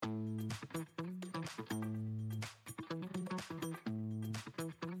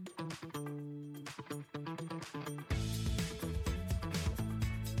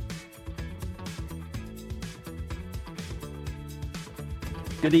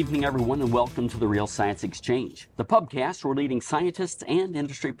Good evening, everyone, and welcome to the Real Science Exchange, the pubcast where leading scientists and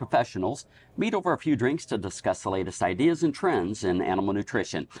industry professionals meet over a few drinks to discuss the latest ideas and trends in animal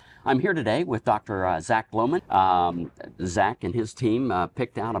nutrition. I'm here today with Dr. Zach Lohman. Zach and his team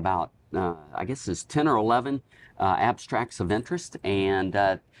picked out about, I guess it's 10 or 11 abstracts of interest,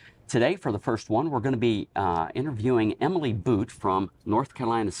 and today, for the first one, we're going to be interviewing Emmillie Boot from North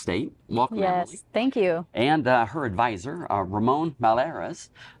Carolina State. Welcome, Yes, Emmillie. thank you. And her advisor, Ramon Malheiros,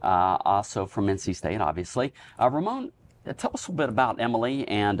 also from NC State, obviously. Ramon, tell us a bit about Emmillie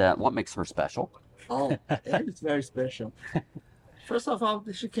and what makes her special. Oh, it's very special. First of all,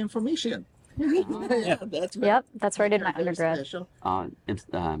 she came from Michigan. Yeah, that's very, Yep, that's where I did my very undergrad. special.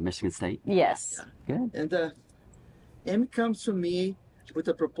 Michigan State. Yes. Good. And Amy comes to me with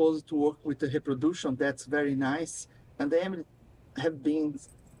a proposal to work with the reproduction. That's very nice. And Amy have been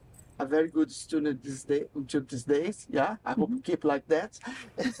a very good student until these days. Yeah, I hope keep like that.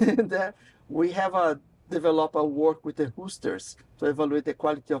 And we have developed a work with the roosters to evaluate the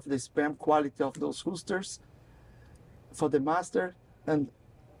quality of the sperm, quality of those roosters for the master. And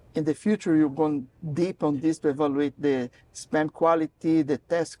in the future, you're going deep on this to evaluate the sperm quality, the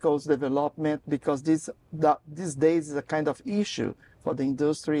testicles development, because these days is a kind of issue for the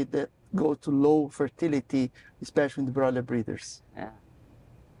industry that go to low fertility, especially in the broiler breeders. Yeah,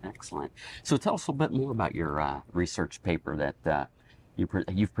 excellent. So tell us a little bit more about your research paper that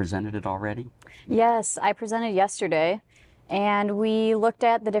you've presented it already. Yes, I presented yesterday, and we looked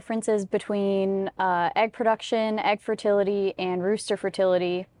at the differences between egg production, egg fertility, and rooster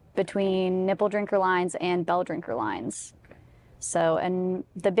fertility between nipple drinker lines and bell drinker lines. So, and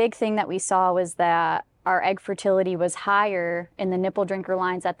the big thing that we saw was that our egg fertility was higher in the nipple drinker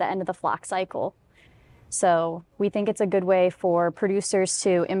lines at the end of the flock cycle. So we think it's a good way for producers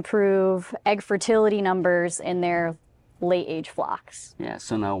to improve egg fertility numbers in their late age flocks. Yeah,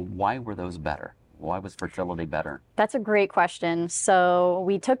 so now why were those better? Why was fertility better? That's a great question. So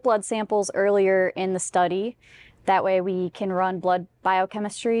we took blood samples earlier in the study. That way we can run blood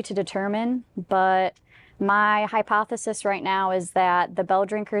biochemistry to determine, but my hypothesis right now is that the bell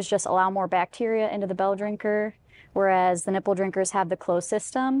drinkers just allow more bacteria into the bell drinker, whereas the nipple drinkers have the closed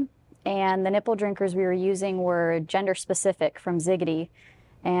system. And the nipple drinkers we were using were gender specific from Ziggity.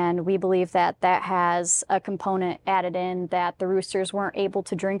 And we believe that that has a component added in that the roosters weren't able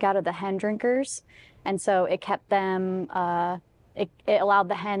to drink out of the hen drinkers. And so it kept them, it allowed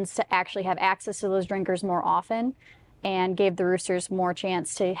the hens to actually have access to those drinkers more often and gave the roosters more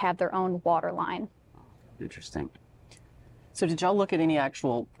chance to have their own water line. Interesting. So did y'all look at any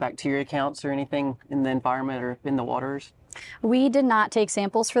actual bacteria counts or anything in the environment or in the waters? We did not take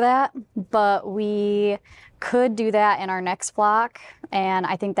samples for that, but we could do that in our next flock, and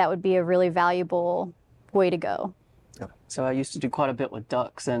I think that would be a really valuable way to go. So I used to do quite a bit with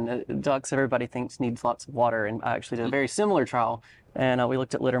ducks, and ducks everybody thinks needs lots of water, and I actually did a very similar trial, and we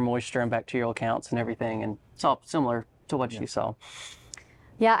looked at litter moisture and bacterial counts and everything, and saw similar to what you saw.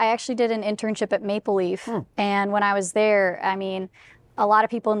 Yeah, I actually did an internship at Maple Leaf, and when I was there, I mean, a lot of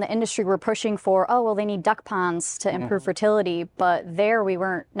people in the industry were pushing for, oh, well, they need duck ponds to improve fertility, but there we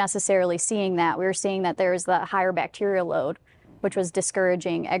weren't necessarily seeing that. We were seeing that there was the higher bacterial load, which was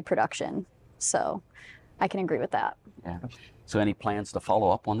discouraging egg production. So I can agree with that. Yeah. So any plans to follow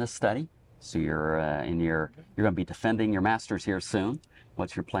up on this study? So you're going to be defending your master's here soon.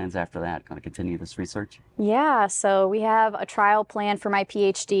 What's your plans after that? Going to continue this research? Yeah, so we have a trial plan for my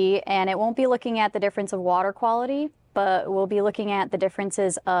PhD, and it won't be looking at the difference of water quality, but we'll be looking at the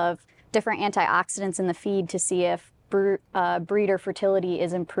differences of different antioxidants in the feed to see if breeder fertility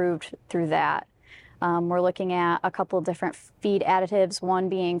is improved through that. We're looking at a couple of different feed additives, one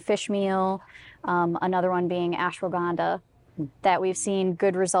being fish meal, another one being ashwagandha, that we've seen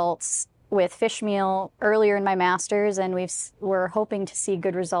good results with fish meal earlier in my master's, and we're hoping to see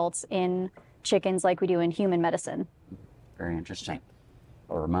good results in chickens like we do in human medicine. Very interesting.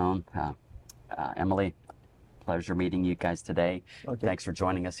 Well, Ramon, Emmillie, pleasure meeting you guys today. Okay. Thanks for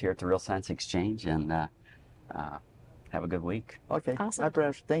joining us here at the Real Science Exchange, and have a good week. Okay, Awesome. my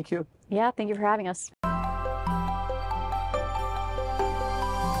pleasure. Thank you. Yeah, thank you for having us.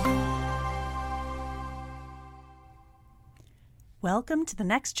 Welcome to the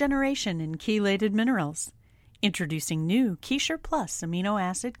next generation in chelated minerals. Introducing new Keysure Plus amino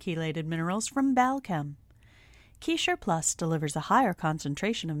acid chelated minerals from Balchem. Keysure Plus delivers a higher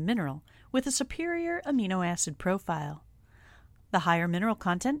concentration of mineral with a superior amino acid profile. The higher mineral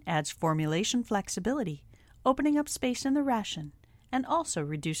content adds formulation flexibility, opening up space in the ration, and also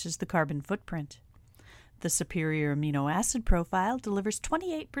reduces the carbon footprint. The superior amino acid profile delivers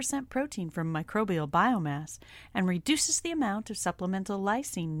 28% protein from microbial biomass and reduces the amount of supplemental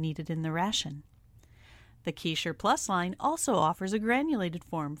lysine needed in the ration. The Keyshure Plus line also offers a granulated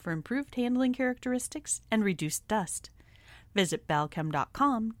form for improved handling characteristics and reduced dust. Visit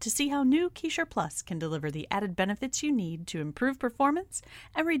Balchem.com to see how new Keyshure Plus can deliver the added benefits you need to improve performance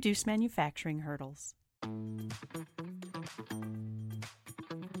and reduce manufacturing hurdles.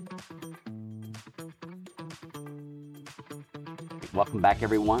 Welcome back,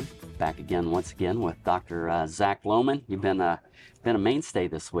 everyone. Back again, once again, with Dr. Zach Lohman. You've been a mainstay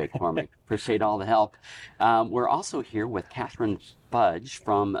this week for me. Appreciate all the help. We're also here with Catherine Fudge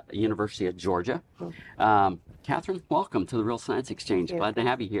from University of Georgia. Catherine, welcome to the Real Science Exchange. Glad to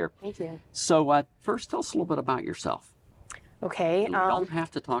have you here. Thank you. So first, tell us a little bit about yourself. Okay. You don't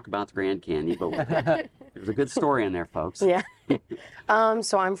have to talk about the Grand Canyon, but there's a good story in there, folks. Yeah.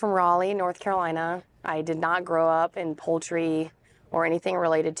 So I'm from Raleigh, North Carolina. I did not grow up in poultry or anything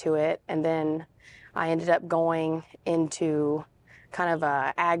related to it. And then I ended up going into kind of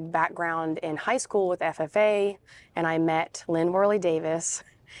a ag background in high school with FFA, and I met Lynn Worley Davis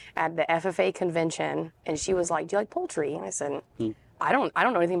at the FFA convention, and she was like, "Do you like poultry?" And I said, I don't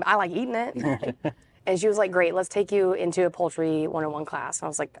know anything, but I like eating it. And she was like, "Great, let's take you into a poultry 101 class." And I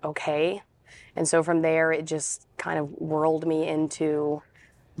was like, okay. And so from there, it just kind of whirled me into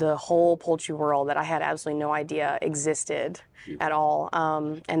the whole poultry world that I had absolutely no idea existed at all.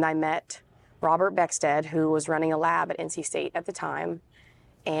 And I met Robert Beckstead, who was running a lab at NC State at the time,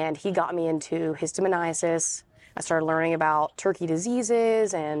 and he got me into histomoniasis. I started learning about turkey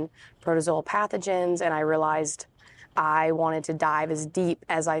diseases and protozoal pathogens, and I realized I wanted to dive as deep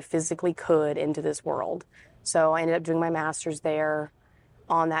as I physically could into this world. So I ended up doing my master's there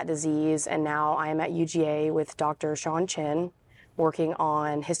on that disease, and now I am at UGA with Dr. Sean Chin, working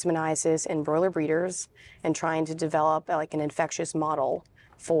on histomoniasis in broiler breeders and trying to develop like an infectious model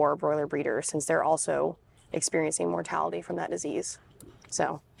for broiler breeders, since they're also experiencing mortality from that disease.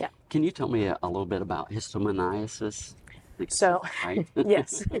 So, yeah. Can you tell me a little bit about histomoniasis? So, right?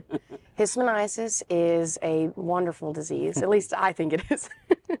 Yes. Histomoniasis is a wonderful disease. At least I think it is.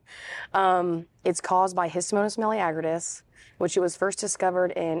 It's caused by Histomonas meleagridis, which it was first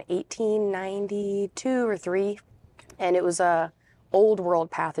discovered in 1892 or 3. And it was a old world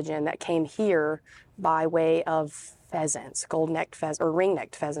pathogen that came here by way of pheasants, gold-necked pheasant, or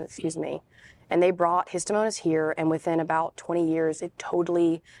ring-necked pheasant, excuse me. And they brought Histomonas here, and within about 20 years, it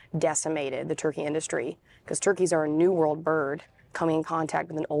totally decimated the turkey industry, because turkeys are a new world bird coming in contact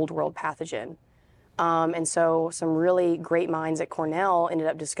with an old world pathogen. And so some really great minds at Cornell ended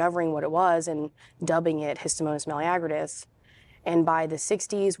up discovering what it was and dubbing it Histomonas meleagridis. And by the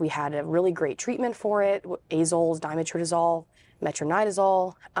 60s, we had a really great treatment for it, azoles, dimetrodazole,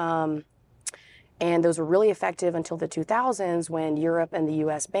 metronidazole. And those were really effective until the 2000s, when Europe and the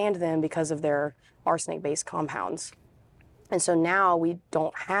US banned them because of their arsenic-based compounds. And so now we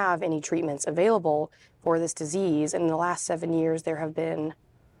don't have any treatments available for this disease. And in the last 7 years, there have been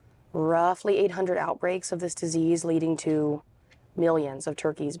roughly 800 outbreaks of this disease, leading to millions of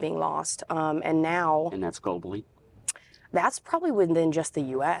turkeys being lost. And now... And that's globally? That's probably within just the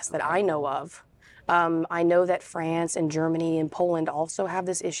US that I know of. I know that France and Germany and Poland also have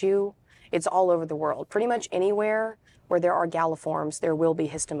this issue. It's all over the world. Pretty much anywhere where there are galliforms, there will be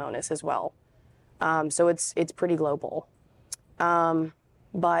Histomonas as well. So it's pretty global.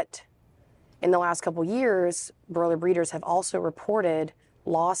 But in the last couple years, broiler breeders have also reported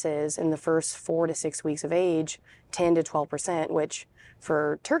losses in the first 4 to 6 weeks of age, 10 to 12%, which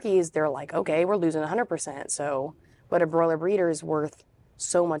for turkeys, they're like, okay, we're losing 100%. So, but a broiler breeder is worth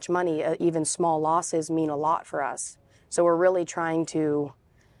so much money. Even small losses mean a lot for us. So we're really trying to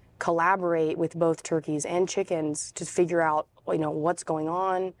collaborate with both turkeys and chickens to figure out, what's going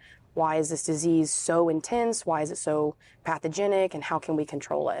on. Why is this disease so intense? Why is it so pathogenic? And how can we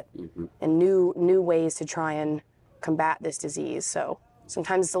control it? Mm-hmm. And new ways to try and combat this disease. So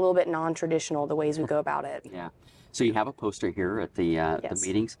sometimes it's a little bit non-traditional, the ways we go about it. Yeah. So you have a poster here at the Yes. the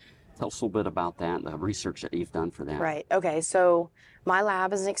meetings. Tell us a little bit about that, the research that you've done for that. Right. Okay. So my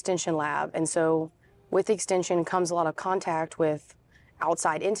lab is an extension lab. And so with the extension comes a lot of contact with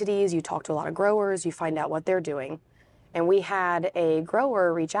outside entities. You talk to a lot of growers. You find out what they're doing. And we had a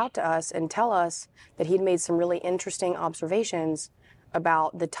grower reach out to us and tell us that he'd made some really interesting observations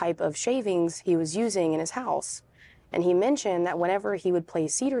about the type of shavings he was using in his house. And he mentioned that whenever he would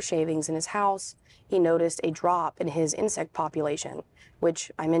place cedar shavings in his house, he noticed a drop in his insect population,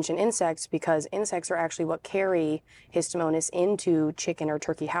 which I mention insects because insects are actually what carry Histomonas into chicken or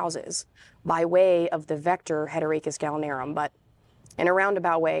turkey houses by way of the vector Heterachus gallinarum, but in a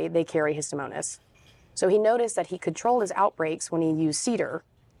roundabout way, they carry Histomonas. So he noticed that he controlled his outbreaks when he used cedar.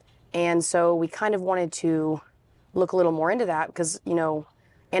 And so we kind of wanted to look a little more into that because,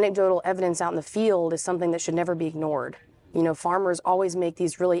 anecdotal evidence out in the field is something that should never be ignored. Farmers always make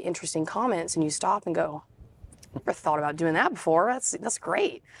these really interesting comments and you stop and go, never thought about doing that before. That's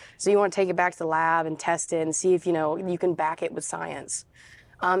great. So you want to take it back to the lab and test it and see if, you can back it with science.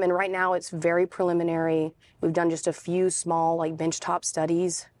 And right now it's very preliminary. We've done just a few small benchtop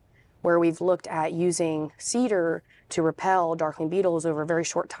studies where we've looked at using cedar to repel darkling beetles over a very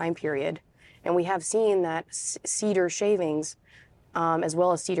short time period. And we have seen that cedar shavings, as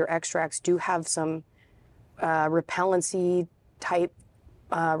well as cedar extracts, do have some repellency type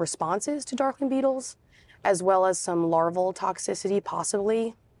responses to darkling beetles, as well as some larval toxicity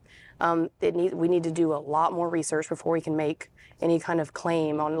possibly. We need to do a lot more research before we can make any kind of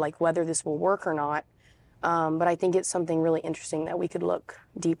claim on whether this will work or not. But I think it's something really interesting that we could look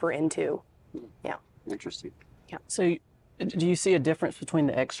deeper into. Yeah. Interesting. Yeah. So do you see a difference between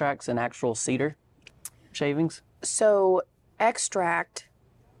the extracts and actual cedar shavings? So extract,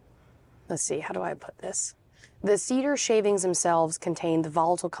 let's see, how do I put this? The cedar shavings themselves contain the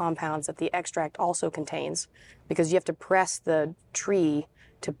volatile compounds that the extract also contains, because you have to press the tree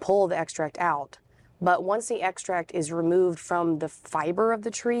to pull the extract out. But once the extract is removed from the fiber of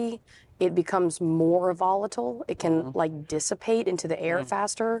the tree, it becomes more volatile. It can dissipate into the air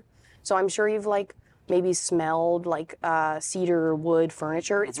faster. So I'm sure you've maybe smelled cedar wood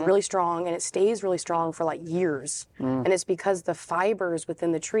furniture. It's really strong and it stays really strong for years. And it's because the fibers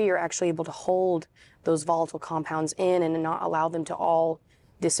within the tree are actually able to hold those volatile compounds in and not allow them to all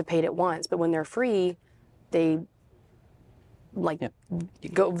dissipate at once. But when they're free, they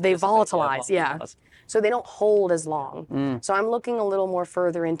volatilize. Yeah. So they don't hold as long. So I'm looking a little more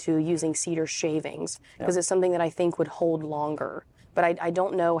further into using cedar shavings because it's something that I think would hold longer. But I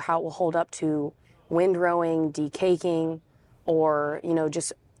don't know how it will hold up to windrowing, decaking, or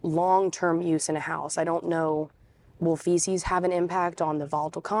just long-term use in a house. I don't know, will feces have an impact on the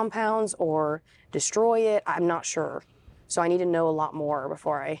volatile compounds or destroy it? I'm not sure. So I need to know a lot more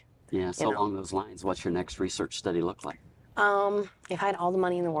before I... Yeah, so along those lines, what's your next research study look like? If I had all the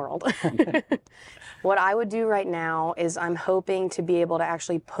money in the world. What I would do right now is I'm hoping to be able to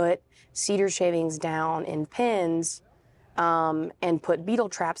actually put cedar shavings down in pens and put beetle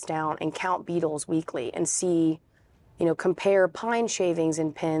traps down and count beetles weekly and see, compare pine shavings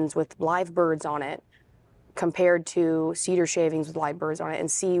in pens with live birds on it compared to cedar shavings with live birds on it and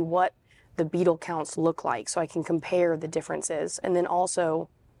see what the beetle counts look like so I can compare the differences. And then also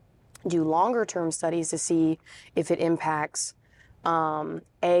do longer term studies to see if it impacts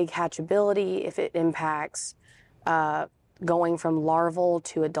egg hatchability, if it impacts going from larval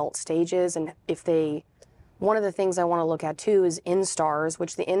to adult stages, and if they... One of the things I want to look at too is instars,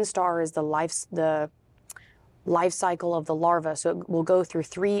 which the instar is the life cycle of the larva. So it will go through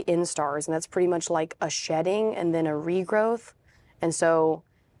 3 instars, and that's pretty much like a shedding and then a regrowth. And so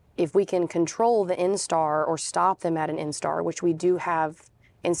if we can control the instar or stop them at an instar, which we do have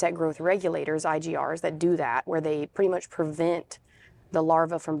insect growth regulators, IGRs, that do that, where they pretty much prevent the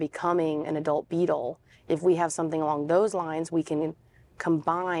larva from becoming an adult beetle. If we have something along those lines, we can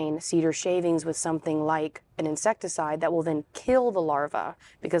combine cedar shavings with something like an insecticide that will then kill the larva,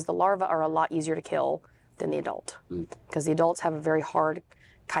 because the larvae are a lot easier to kill than the adult. Because the adults have a very hard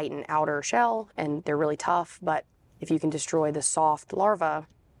chitin outer shell and they're really tough, but if you can destroy the soft larva,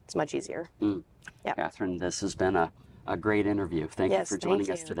 it's much easier. Yeah. Catherine, this has been a great interview. Thank you for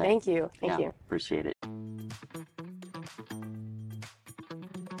joining us today. Thank you. Thank you. Appreciate it.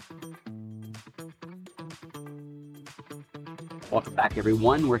 Welcome back,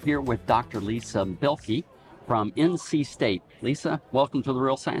 everyone. We're here with Dr. Lisa Bielke from NC State. Lisa, welcome to the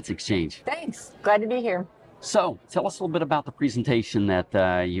Real Science Exchange. Thanks. Glad to be here. So, tell us a little bit about the presentation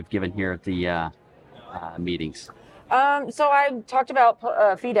that you've given here at the meetings. So I talked about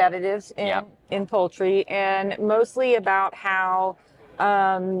feed additives in poultry, and mostly about how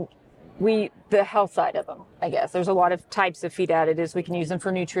the health side of them, I guess. There's a lot of types of feed additives. We can use them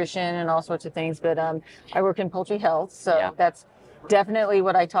for nutrition and all sorts of things, but I work in poultry health, so that's definitely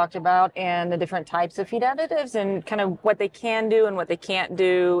what I talked about, and the different types of feed additives and kind of what they can do and what they can't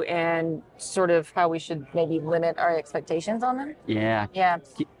do, and sort of how we should maybe limit our expectations on them. Yeah.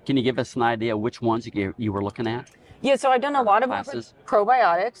 Can you give us an idea which ones you were looking at? Yeah, so I've done a lot of work with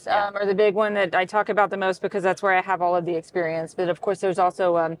probiotics, are the big one that I talk about the most because that's where I have all of the experience. But of course, there's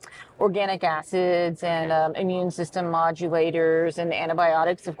also organic acids and immune system modulators and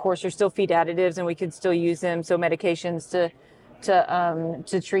antibiotics. Of course, there's still feed additives, and we could still use them. So medications to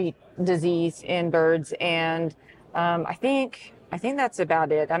treat disease in birds, and I think that's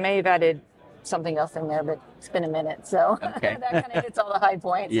about it. I may have added something else in there, but it's been a minute. So Okay. that kind of hits all the high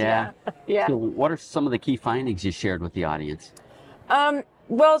points. Yeah. Yeah. So what are some of the key findings you shared with the audience?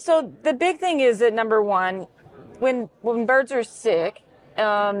 Well, so the big thing is that number one, when birds are sick,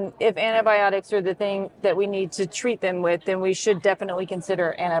 if antibiotics are the thing that we need to treat them with, then we should definitely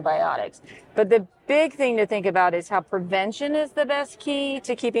consider antibiotics. But the big thing to think about is how prevention is the best key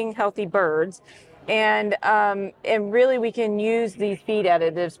to keeping healthy birds. And really we can use these feed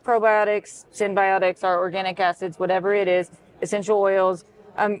additives, probiotics, symbiotics, our organic acids, whatever it is, essential oils.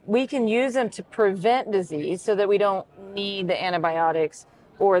 We can use them to prevent disease so that we don't need the antibiotics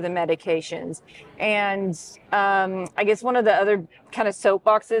or the medications. And I guess one of the other kind of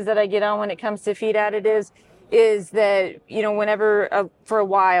soapboxes that I get on when it comes to feed additives is that, whenever for a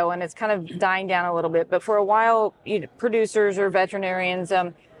while, and it's kind of dying down a little bit, but for a while, producers or veterinarians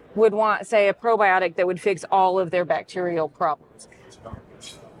would want, say, a probiotic that would fix all of their bacterial problems,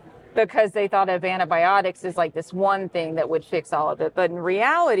 because they thought of antibiotics as like this one thing that would fix all of it. But in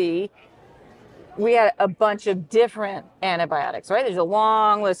reality, we had a bunch of different antibiotics, right? There's a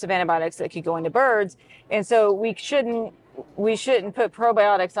long list of antibiotics that could go into birds. And so we shouldn't put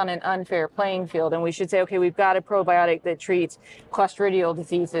probiotics on an unfair playing field. And we should say, okay, we've got a probiotic that treats clostridial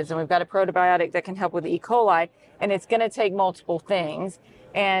diseases, and we've got a probiotic that can help with E. coli, and it's going to take multiple things.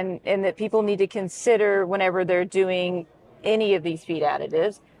 And that people need to consider whenever they're doing any of these feed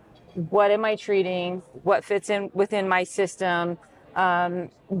additives. What am I treating? What fits in within my system?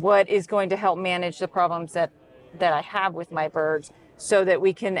 What is going to help manage the problems that I have with my birds, so that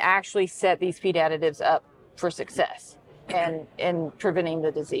we can actually set these feed additives up for success and preventing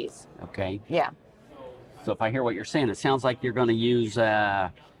the disease. Okay. Yeah. So if I hear what you're saying, it sounds like you're going to use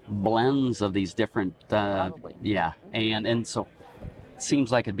blends of these different, Probably. yeah. And so it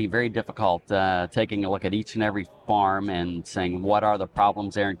seems like it'd be very difficult taking a look at each and every farm and saying what are the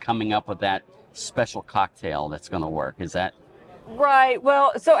problems there and coming up with that special cocktail that's going to work. Is that? Right.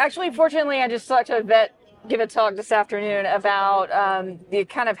 Well, so actually, fortunately, I just talked to a vet give a talk this afternoon about the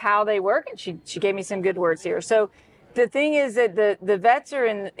kind of how they work, and she gave me some good words here. So the thing is that the vets are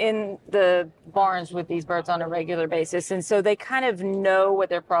in the barns with these birds on a regular basis, and so they kind of know what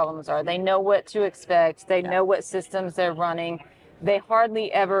their problems are. They know what to expect. They know what systems they're running. They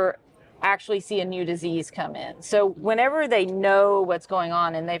hardly ever actually see a new disease come in. So whenever they know what's going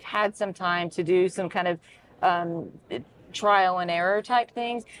on and they've had some time to do some kind of trial and error type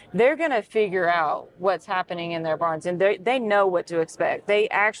things, they're going to figure out what's happening in their barns, and they know what to expect. They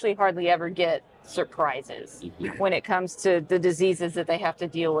actually hardly ever get surprises when it comes to the diseases that they have to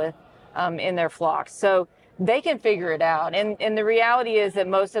deal with in their flocks. So they can figure it out. And the reality is that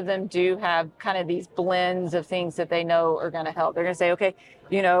most of them do have kind of these blends of things that they know are going to help. They're going to say, okay,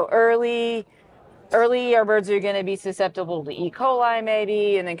 early our birds are going to be susceptible to E. coli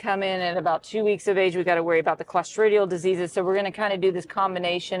maybe, and then come in at about 2 weeks of age, we've got to worry about the clostridial diseases. So we're going to kind of do this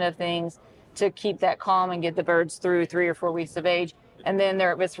combination of things to keep that calm and get the birds through 3 or 4 weeks of age. And then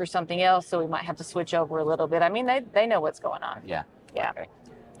they're at risk for something else, so we might have to switch over a little bit. I mean, they know what's going on. Yeah. Yeah. Okay.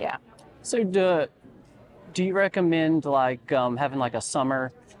 Yeah. So do you recommend having like a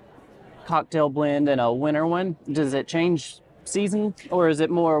summer cocktail blend and a winter one? Does it change season, or is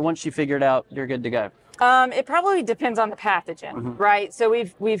it more once you figure it out, you're good to go? It probably depends on the pathogen, right? So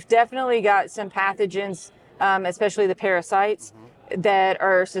we've definitely got some pathogens, especially the parasites, that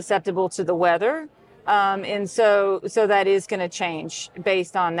are susceptible to the weather. And so that is going to change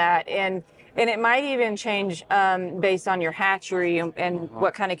based on that. And it might even change based on your hatchery and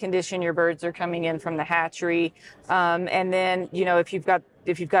what kind of condition your birds are coming in from the hatchery. And then, if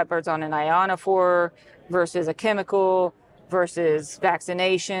you've got birds on an ionophore versus a chemical versus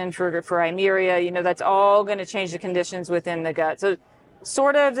vaccination for Eimeria, that's all going to change the conditions within the gut. So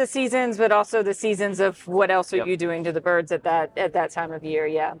sort of the seasons, but also the seasons of what else are you doing to the birds at that time of year.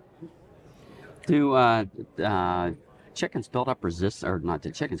 Yeah. Do chickens build up resistance, or not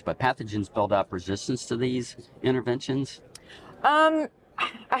the chickens, but pathogens build up resistance to these interventions? I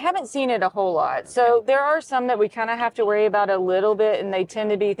haven't seen it a whole lot. So there are some that we kind of have to worry about a little bit, and they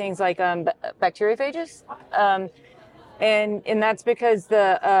tend to be things like bacteriophages. And that's because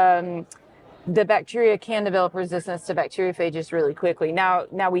the bacteria can develop resistance to bacteriophages really quickly. Now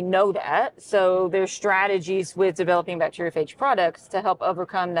we know that, so there's strategies with developing bacteriophage products to help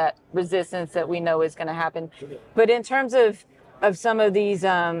overcome that resistance that we know is going to happen. But in terms of some of these,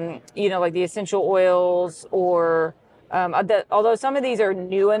 like the essential oils, or although some of these are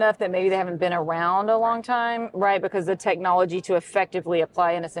new enough that maybe they haven't been around a long time, right? Because the technology to effectively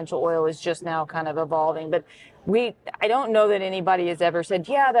apply an essential oil is just now kind of evolving. But I don't know that anybody has ever said,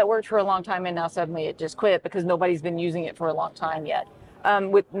 yeah, that worked for a long time and now suddenly it just quit, because nobody's been using it for a long time yet.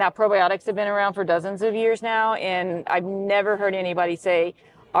 Now probiotics have been around for dozens of years now, and I've never heard anybody say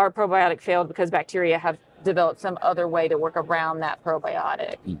our probiotic failed because bacteria have developed some other way to work around that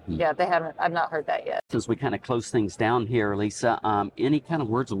probiotic. Yeah, they haven't. I've not heard that yet. As we kind of close things down here, Lisa, any kind of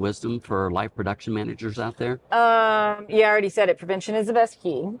words of wisdom for live production managers out there? Yeah, I already said it. Prevention is the best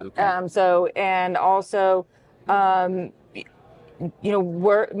key. Okay. And also,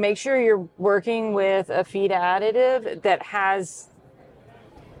 make sure you're working with a feed additive that has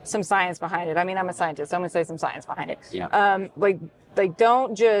some science behind it. I mean, I'm a scientist, so I'm going to say some science behind it. Yeah.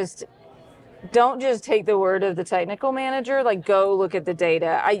 Don't just take the word of the technical manager. Like, go look at the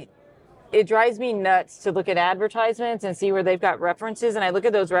data. It drives me nuts to look at advertisements and see where they've got references, and I look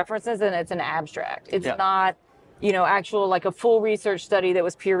at those references and it's an abstract. It's not, actual, like a full research study that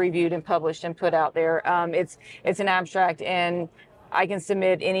was peer reviewed and published and put out there. It's an abstract, and I can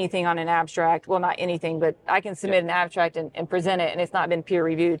submit anything on an abstract. Well, not anything, but I can submit an abstract and present it, and it's not been peer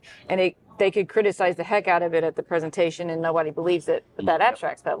reviewed. And they could criticize the heck out of it at the presentation, and nobody believes it, but that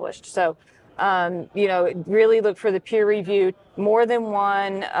abstract's published. So, really look for the peer reviewed, more than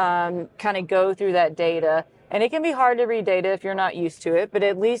one, kind of go through that data. And it can be hard to read data if you're not used to it, but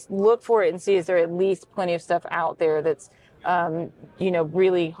at least look for it and see, is there at least plenty of stuff out there that's,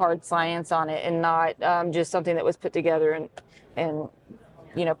 really hard science on it, and not just something that was put together and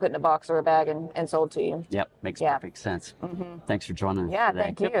put in a box or a bag and sold to you. Yep, makes perfect sense. Thanks for joining us Yeah, today.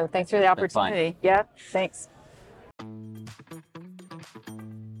 thank you. Thanks for the opportunity. Yeah, thanks.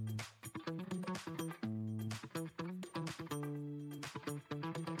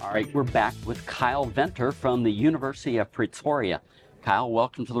 All right, we're back with Kyle Venter from the University of Pretoria. Kyle,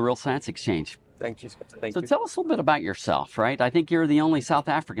 welcome to the Real Science Exchange. Thank you. So tell us a little bit about yourself, right? I think you're the only South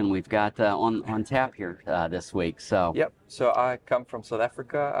African we've got on tap here this week. So. Yep. So I come from South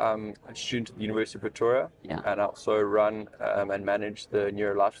Africa. I'm a student at the University of Pretoria, and I also run and manage the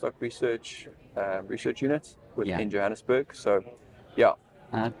neuro livestock research unit in Johannesburg. So, yeah.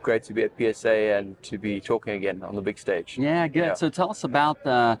 Great to be at PSA and to be talking again on the big stage. Yeah, good. Yeah. So tell us about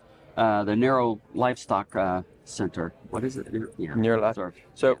the Neuro Livestock Center. What is it? Neuro Livestock.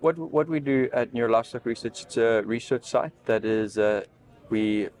 So what we do at Neuro Livestock Research, it's a research site that is our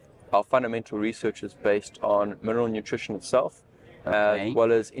fundamental research is based on mineral nutrition itself, as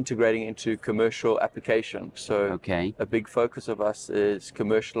well as integrating into commercial application. So a big focus of us is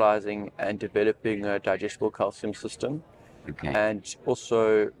commercializing and developing a digestible calcium system. And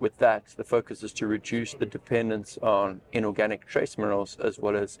also with that, the focus is to reduce the dependence on inorganic trace minerals as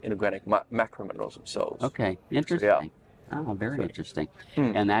well as inorganic macrominerals themselves. Okay, interesting. So, Oh, very interesting.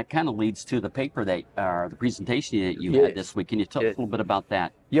 And that kind of leads to the paper that, the presentation that you had this week. Can you tell us a little bit about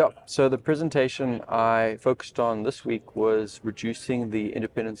that? Yeah, so the presentation I focused on this week was reducing the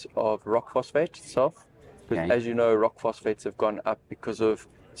independence of rock phosphate itself. Because as you know, rock phosphates have gone up because of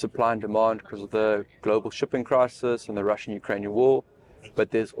supply and demand, because of the global shipping crisis and the Russian-Ukrainian war.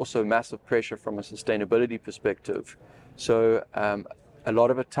 But there's also massive pressure from a sustainability perspective. So a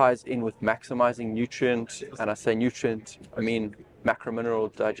lot of it ties in with maximizing nutrient, and I say nutrient, I mean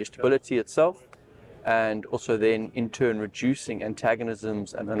macromineral digestibility itself, and also then in turn reducing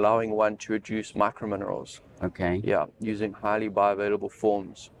antagonisms and allowing one to reduce microminerals. Yeah, using highly bioavailable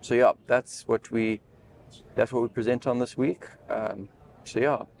forms. So yeah, that's what we present on this week. So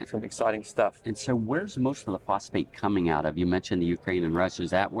yeah, some exciting stuff. And so where's most of the phosphate coming out of? You mentioned the Ukraine and Russia. Is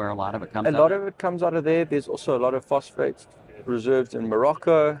that where a lot of it comes out? A lot of it comes out of there. There's also a lot of phosphate reserves in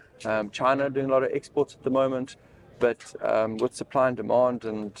Morocco, China doing a lot of exports at the moment. But with supply and demand,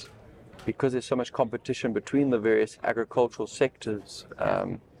 and because there's so much competition between the various agricultural sectors,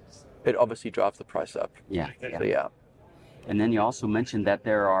 it obviously drives the price up. So yeah. And then you also mentioned that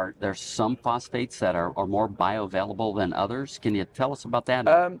there's some phosphates that are more bioavailable than others. Can you tell us about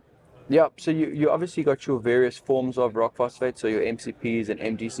that? Yeah, so you obviously got your various forms of rock phosphate, so your MCPs and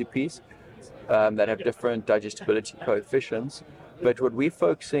MDCPs that have different digestibility coefficients. But what we're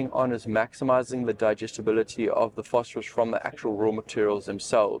focusing on is maximizing the digestibility of the phosphorus from the actual raw materials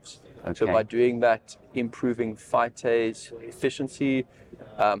themselves. So by doing that, improving phytase efficiency,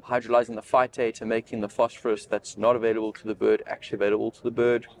 hydrolyzing the phytate and making the phosphorus that's not available to the bird actually available to the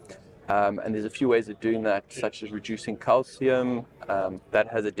bird. And there's a few ways of doing that, such as reducing calcium. That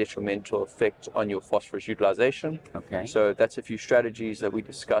has a detrimental effect on your phosphorus utilization. So that's a few strategies that we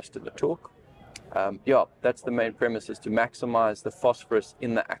discussed in the talk. That's the main premise, is to maximize the phosphorus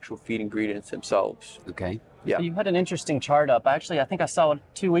in the actual feed ingredients themselves. Okay. Yeah. So you had an interesting chart up. Actually, I think I saw it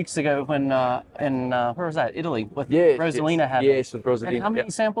 2 weeks ago when where was that? Italy with Rosalina had it. Yes, with Rosalina. And how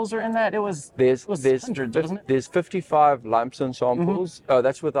many samples are in that? It was there's hundreds, wasn't it? There's 55 limestone samples. Oh,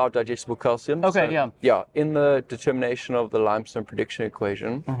 that's without digestible calcium. Okay, so, yeah. In the determination of the limestone prediction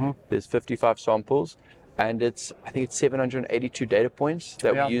equation, there's 55 samples, and I think it's 782 data points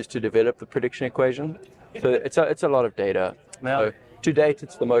that we use to develop the prediction equation. So it's a lot of data. Yeah. So, to date,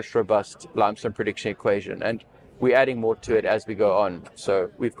 it's the most robust limestone prediction equation, and we're adding more to it as we go on.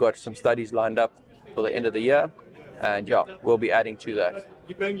 So we've got some studies lined up for the end of the year, and we'll be adding to that.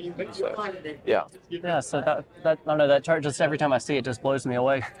 So, so that I don't know, that chart, just every time I see it, just blows me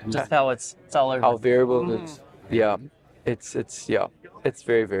away. Just how it's all over. How variable it is. It's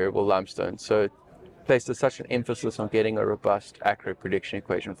very variable limestone. So it places such an emphasis on getting a robust, accurate prediction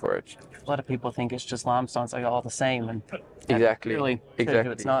equation for it. A lot of people think it's just limestone, it's like all the same, and exactly.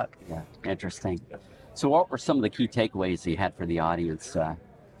 It's not. Yeah, interesting. So what were some of the key takeaways you had for the audience?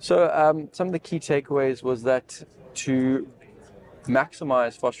 So some of the key takeaways was that to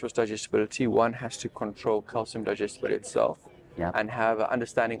maximize phosphorus digestibility, one has to control calcium digestibility itself and have an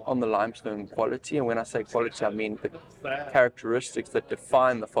understanding on the limestone quality. And when I say quality, I mean the characteristics that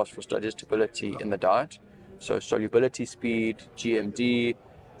define the phosphorus digestibility in the diet. So solubility speed, GMD.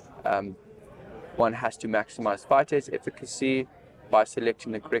 One has to maximize phytase efficacy by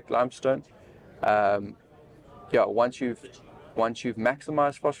selecting the correct limestone. Once you've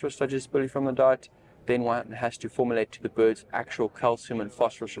maximized phosphorus digestibility from the diet, then one has to formulate to the bird's actual calcium and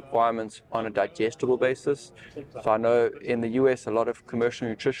phosphorus requirements on a digestible basis. So I know in the US, a lot of commercial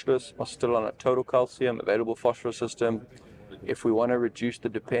nutritionists are still on a total calcium available phosphorus system. If we want to reduce the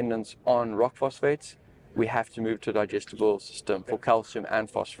dependence on rock phosphates, we have to move to a digestible system for calcium and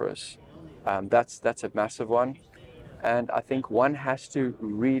phosphorus. That's a massive one. And I think one has to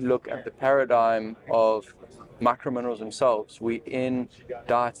relook at the paradigm of microminerals themselves. We're in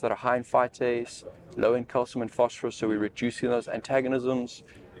diets that are high in phytase, low in calcium and phosphorus, so we're reducing those antagonisms,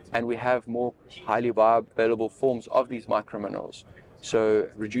 and we have more highly bioavailable forms of these microminerals. So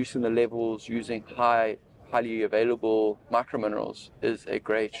reducing the levels using highly available microminerals is a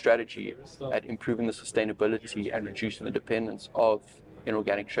great strategy at improving the sustainability and reducing the dependence of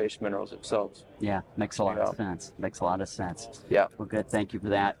inorganic trace minerals themselves. Yeah, makes a lot of sense. Makes a lot of sense. Yeah. Well, good. Thank you for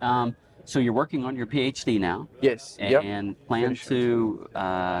that. So you're working on your PhD now? Yes. And plan to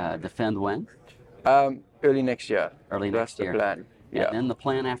defend when? Early next year. That's the plan. And then the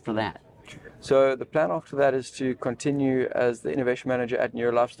plan after that? So the plan after that is to continue as the innovation manager at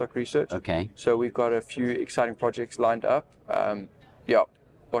Neuro Livestock Research. Okay. So we've got a few exciting projects lined up.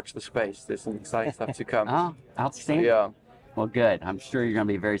 Watch the space. There's some exciting stuff to come. Oh, outstanding. Yeah. Well, good. I'm sure you're going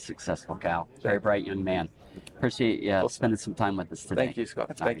to be very successful, Cal. Very bright young man. Appreciate you spending some time with us today. Thank you,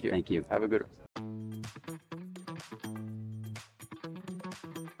 Scott. Thank you. Thank you. Have a good one.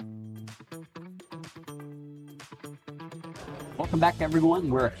 Welcome back, everyone.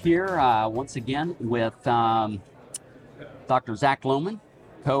 We're here once again with Dr. Zach Lohman,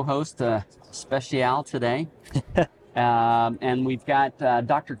 co-host special today. And we've got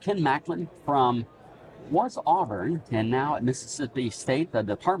Dr. Ken Macklin from Auburn and now at Mississippi State, the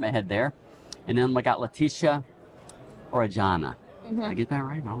department head there. And then we got Letecia Orellana. Did I get that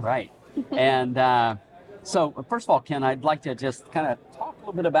right? All right. And so first of all, Ken, I'd like to just kind of talk a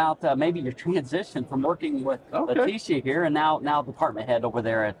little bit about maybe your transition from working with Leticia here and now department head over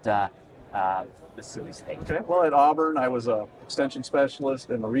there at Mississippi State. Okay. Well, at Auburn, I was an extension specialist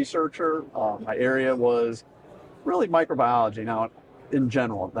and a researcher. My area was really microbiology now in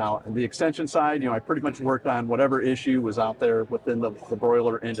general. Now, in the extension side, I pretty much worked on whatever issue was out there within the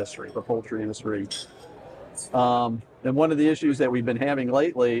broiler industry, the poultry industry. And one of the issues that we've been having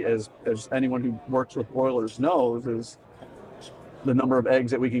lately, as anyone who works with broilers knows, is the number of eggs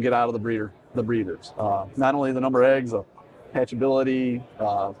that we can get out of the breeders. Not only the number of eggs, the hatchability,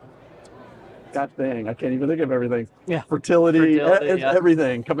 God dang, I can't even think of everything. Yeah. Fertility,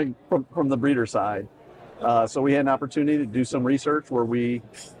 everything coming from the breeder side. So we had an opportunity to do some research where we're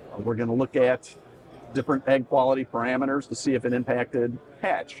going to look at different egg quality parameters to see if it impacted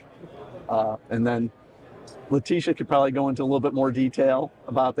hatch. And then Leticia could probably go into a little bit more detail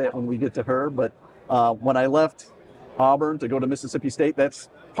about that when we get to her. But when I left Auburn to go to Mississippi State, that's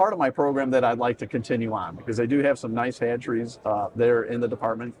part of my program that I'd like to continue on because they do have some nice hatcheries there in the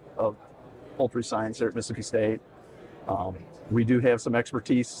Department of Poultry Science there at Mississippi State. We do have some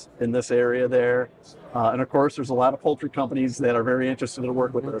expertise in this area there. And of course, there's a lot of poultry companies that are very interested to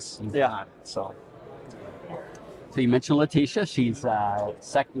work with us. Yeah. So. So you mentioned Leticia. She's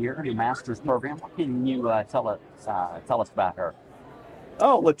second year in your master's program. What can you tell us about her?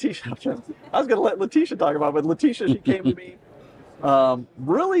 Oh, Leticia. I was going to let Leticia talk about it, but Leticia, she came to me.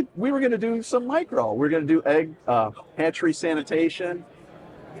 Really, we were going to do some micro. We were going to do egg hatchery sanitation.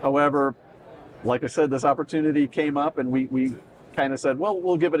 However, like I said, this opportunity came up, and we kind of said, well,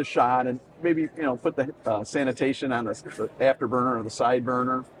 we'll give it a shot, and maybe put the sanitation on the afterburner or the side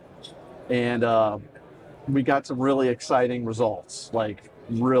burner. And we got some really exciting results, like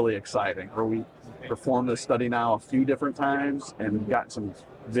really exciting, where we performed this study now a few different times and got some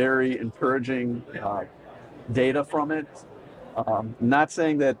very encouraging data from it. Not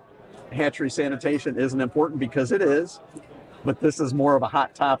saying that hatchery sanitation isn't important, because it is, but this is more of a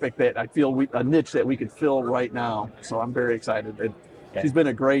hot topic that I feel a niche that we could fill right now. So I'm very excited. She's been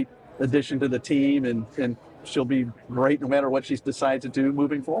a great addition to the team, and she'll be great no matter what she decides to do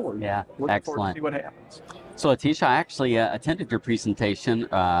moving forward. Yeah, Looking excellent. forward to see what happens. So Leticia, I actually attended your presentation,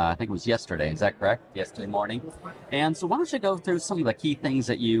 I think it was yesterday, is that correct? Yesterday morning. And so why don't you go through some of the key things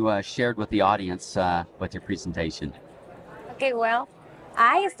that you shared with the audience with your presentation? Okay, well,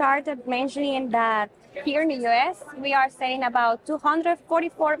 I started mentioning that here in the U.S., we are selling about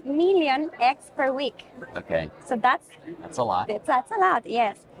 244 million eggs per week. Okay. So that's a lot. That's a lot,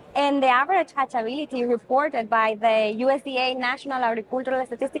 yes. And the average hatchability reported by the USDA National Agricultural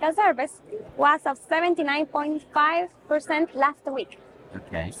Statistical Service was of 79.5% last week.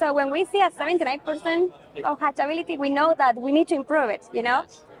 Okay. So when we see a 79% of hatchability, we know that we need to improve it,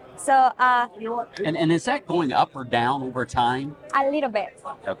 Yes. So and is that going up or down over time? a little bit.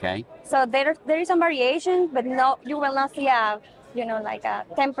 Okay. So there is some variation, but no, you will not see like a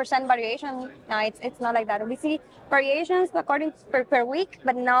 10% variation. No, it's not like that. We see variations according per week,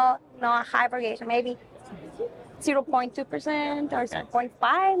 but no a high variation. Maybe 0.2% or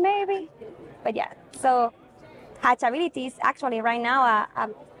 0.5 maybe. But yeah, so hatchability is actually right now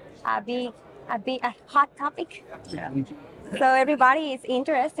a hot topic. Yeah. So everybody is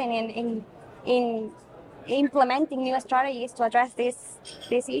interested in implementing new strategies to address this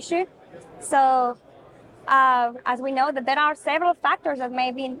issue. So as we know that there are several factors that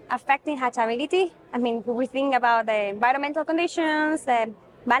may be affecting hatchability. I mean, we think about the environmental conditions, the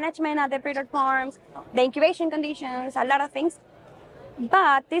management at the breeder farms, the incubation conditions, a lot of things.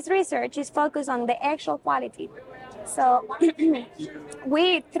 But this research is focused on the actual quality. So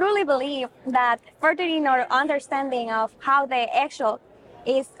we truly believe that further in our understanding of how the actual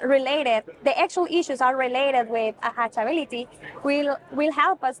is related, the actual issues are related with hatchability, will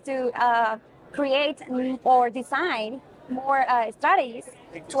help us to create or design more strategies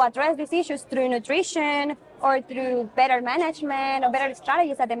to address these issues through nutrition or through better management or better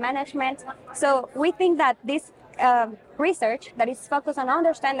strategies at the management. So we think that this research that is focused on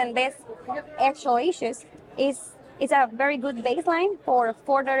understanding these actual issues is a very good baseline for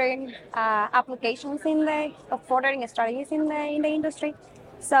furthering applications furthering strategies in the industry.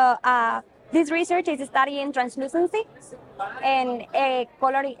 So this research is studying translucency and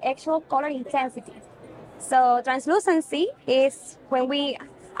actual color intensity. So translucency is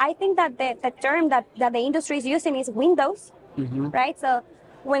I think that the term that the industry is using is windows, right? So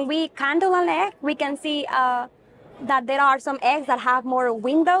when we candle an egg, we can see that there are some eggs that have more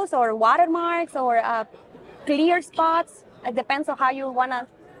windows or watermarks or clear spots. It depends on how you want to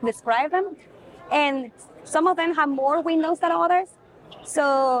describe them. And some of them have more windows than others.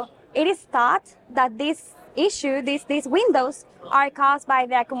 So it is thought that this issue, these windows, are caused by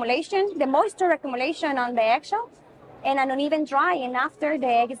the moisture accumulation on the eggshell and an uneven drying after the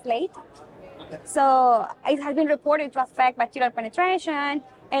egg is laid. So it has been reported to affect bacterial penetration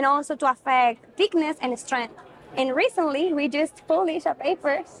and also to affect thickness and strength. And recently, we just published a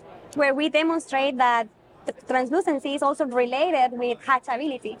paper where we demonstrate that the translucency is also related with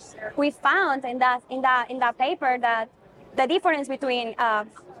hatchability. We found in that paper that the difference between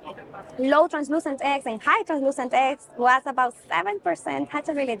low translucent eggs and high translucent eggs was about 7%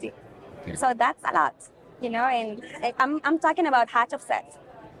 hatchability. So that's a lot, and I'm talking about hatch offset.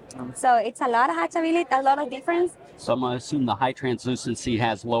 So it's a lot of hatchability, a lot of difference. So I'm going to assume the high translucency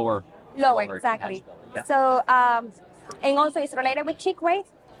has lower Exactly. Yeah. So, and also it's related with chick weight.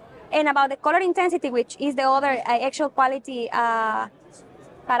 And about the color intensity, which is the other actual quality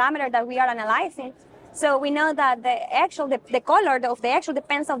parameter that we are analyzing. So we know that the color of the actual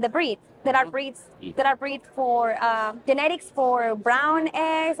depends on the breed. There are breeds for genetics for brown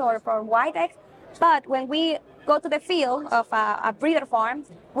eggs or for white eggs. But when we go to the field of a breeder farm,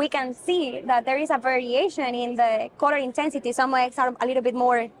 we can see that there is a variation in the color intensity. Some eggs are a little bit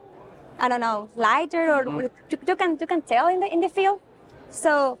more, lighter, or you can tell in the field.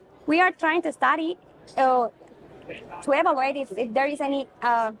 So we are trying to study evaluate if there is any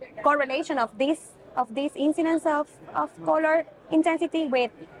correlation of this incidence of color intensity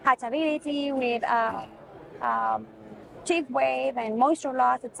with hatchability, with chick weight and moisture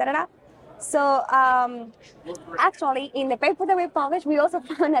loss, etc. So actually, in the paper that we published, we also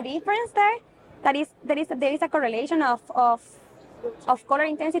found a difference there. There is a correlation of color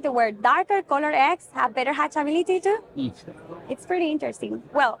intensity where darker color eggs have better hatchability too. It's pretty interesting.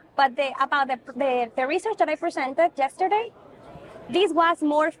 Well, but about the research that I presented yesterday, this was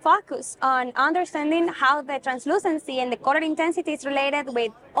more focused on understanding how the translucency and the color intensity is related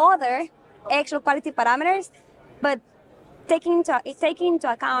with other eggshell quality parameters, but taking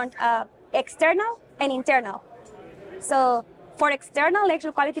into account external and internal. So for external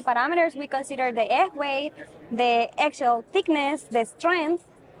eggshell quality parameters, we consider the egg weight, the eggshell thickness, the strength,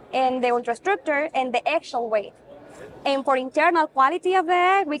 and the ultrastructure, and the eggshell weight. And for internal quality of the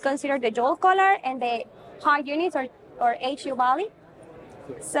egg, we consider the yolk color and the hard units or HU value.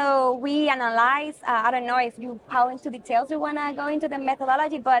 So we analyze, I don't know if how into details you want to go into the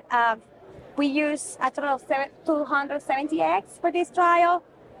methodology, but we use a total of 270 eggs for this trial.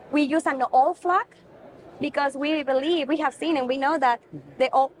 We use an all flock because we believe, we have seen and we know that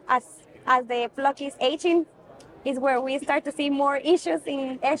as the flock is aging is where we start to see more issues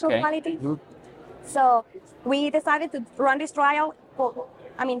in eggshell quality. So we decided to run this trial,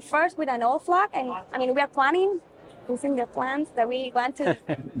 first with an all flock, and we are planning using the plans that we want to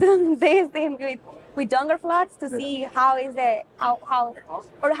do this thing with younger flocks to see how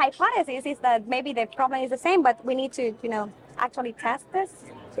our hypothesis is that maybe the problem is the same, but we need to, actually test this.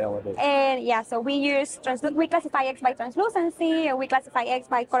 Validate. And yeah, so we classify eggs by translucency, and we classify eggs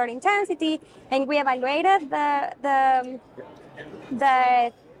by color intensity, and we evaluated the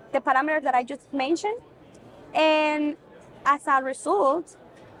parameters that I just mentioned. And as a result,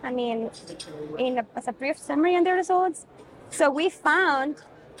 as a brief summary on the results, so we found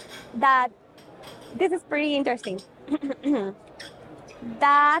that this is pretty interesting.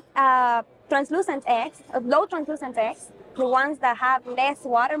 That translucent eggs, low translucent eggs, the ones that have less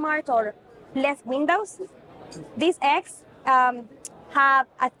watermarks or less windows, these eggs have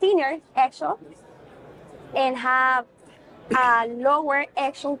a thinner eggshell and have a lower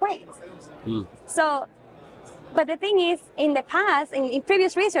eggshell weight. So, but the thing is, in the past, in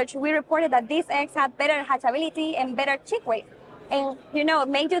previous research, we reported that these eggs have better hatchability and better chick weight. And, it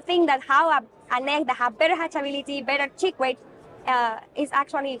made you think that how an egg that have better hatchability, better chick weight, is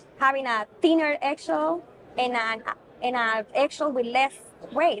actually having a thinner eggshell and an eggshell with less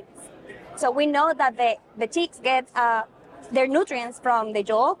weight. So we know that the chicks get their nutrients from the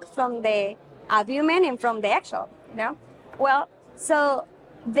yolk, from the albumen, and from the eggshell. Well, so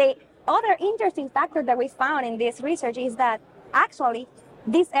the other interesting factor that we found in this research is that actually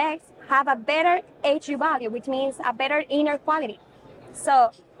these eggs have a better HU value, which means a better inner quality.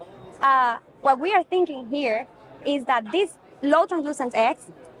 So what we are thinking here is that these low translucent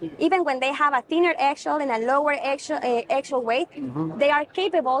eggs, even when they have a thinner eggshell and a lower eggshell weight, they are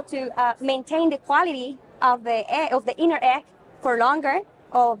capable to maintain the quality of the inner egg for longer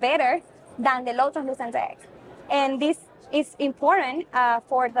or better than the low translucent eggs. And this is important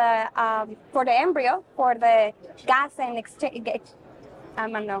for the embryo, for the gas and exchange. I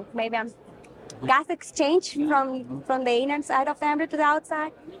don't know, gas exchange from the inner side of the embryo to the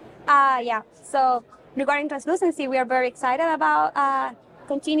outside. So regarding translucency, we are very excited about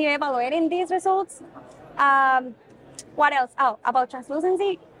continue evaluating these results. What else? Oh, about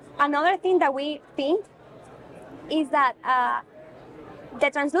translucency. Another thing that we think is that the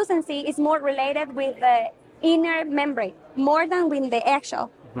translucency is more related with the inner membrane, more than with the eggshell.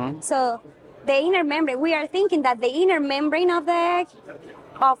 So the inner membrane, we are thinking that the inner membrane of the egg,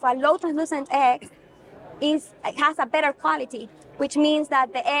 of a low translucent egg, has a better quality, which means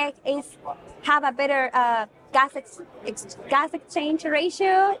that the egg have a better gas exchange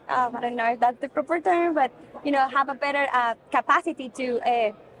ratio. I don't know if that's the proper term, but have a better capacity to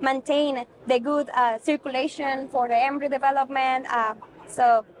maintain the good circulation for the embryo development.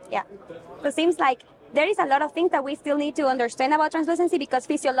 So it seems like there is a lot of things that we still need to understand about translucency, because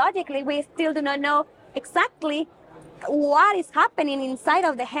physiologically we still do not know exactly what is happening inside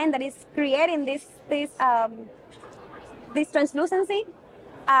of the hen that is creating this translucency.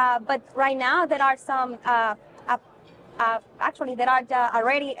 But right now there are some actually there are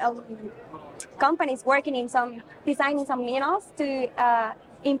already companies working in designing some minerals to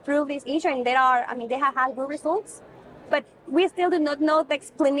improve this issue, and they have had good results. But we still do not know the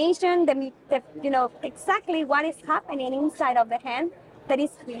explanation, exactly what is happening inside of the hen that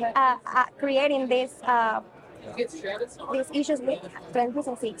is creating these issues with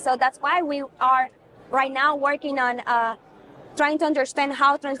translucency. So that's why we are right now working on trying to understand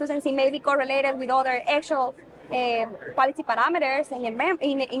how translucency may be correlated with other actual quality parameters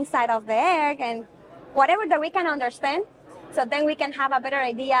inside of the egg, and whatever that we can understand, so then we can have a better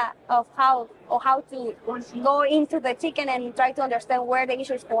idea of how to go into the chicken and try to understand where the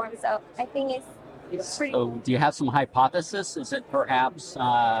issue is formed. So I think it's pretty. So do you have some hypothesis? Is it perhaps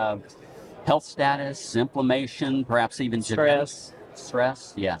health status, inflammation, perhaps even genetics?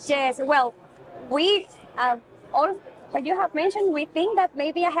 Stress? Yes. Yes. Well, we all what you have mentioned, we think that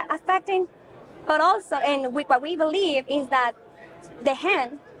may be affecting, but also, and what we believe is that the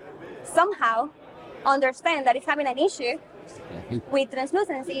hen somehow understand that it's having an issue with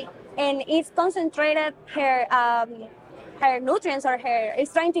translucency, and it's concentrated her nutrients, or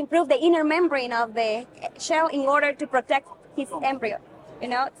it's trying to improve the inner membrane of the shell in order to protect his embryo,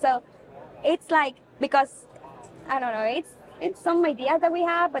 So it's like, because, I don't know, it's some ideas that we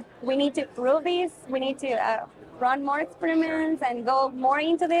have, but we need to prove this. We need to run more experiments and go more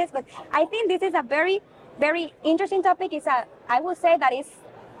into this. But I think this is a very, very interesting topic. I would say that it's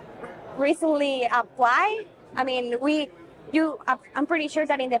recently applied. I mean, I'm pretty sure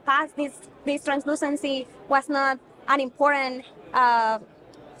that in the past, this translucency was not an important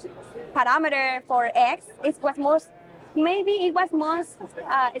parameter for eggs. It was most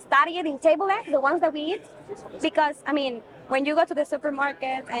studied in table eggs, the ones that we eat, because I mean, when you go to the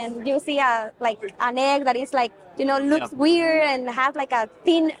supermarket and you see an egg that is looks weird and has a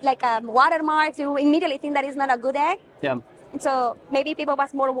thin watermark, you immediately think that it's not a good egg. Yeah. So maybe people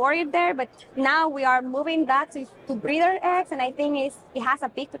was more worried there, but now we are moving that to breeder eggs, and I think it has a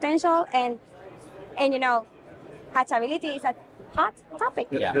big potential, and hatchability is a hot topic.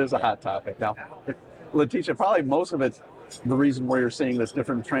 It is a hot topic. Now, Leticia, probably most of it, the reason where you're seeing this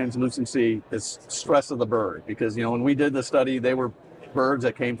different translucency is stress of the bird, because when we did the study, they were birds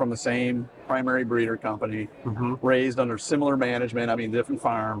that came from the same primary breeder company, raised under similar management, different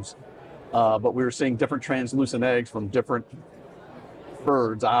farms, but we were seeing different translucent eggs from different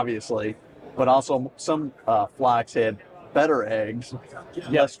birds, obviously, but also some flocks had better eggs,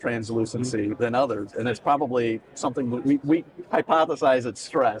 less translucency than others, and it's probably something that we hypothesize it's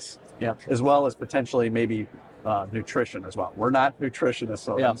stress, as well as potentially maybe nutrition as well. We're not nutritionists,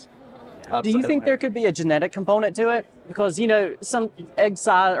 so Do you think there could be a genetic component to it? Because some egg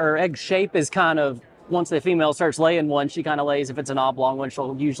size or egg shape is kind of, once the female starts laying one, she kind of lays, if it's an oblong one,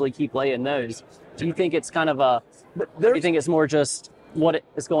 she'll usually keep laying those. Do you think it's kind of do you think it's more just what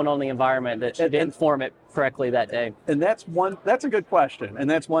is going on in the environment that she didn't form it correctly that day? And that's a good question, and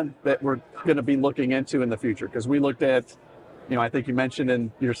that's one that we're going to be looking into in the future, because we looked at, I think you mentioned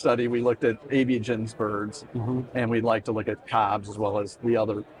in your study, we looked at aviagens birds, and we'd like to look at cobs as well as the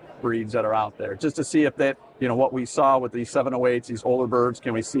other breeds that are out there, just to see if that, what we saw with these 708s, these older birds,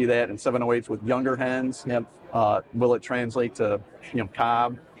 can we see that in 708s with younger hens? Will it translate to,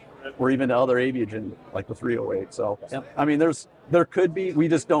 cob, or even to other aviagen like the 308? So, there could be, we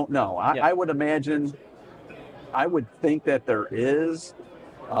just don't know. I would imagine, I would think that there is,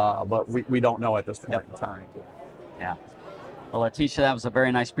 but we don't know at this point in time. Yeah. Well, Leticia, that was a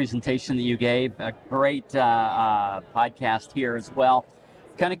very nice presentation that you gave. A great podcast here as well.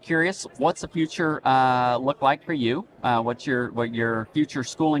 Kind of curious, what's the future look like for you? What your future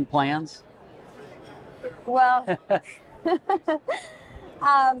schooling plans? Well,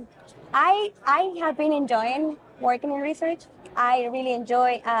 I have been enjoying working in research. I really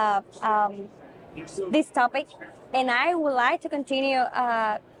enjoy this topic, and I would like to continue.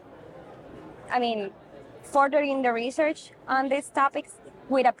 Furthering the research on these topics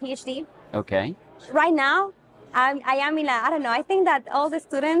with a PhD. Okay. Right now, I am in I think that all the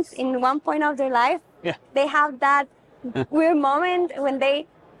students in one point of their life, they have that weird moment when they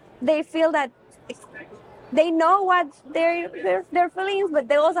feel that they know what their feelings, but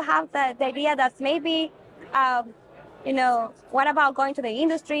they also have the idea that maybe, what about going to the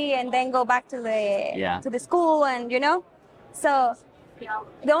industry and then go back to the school, and so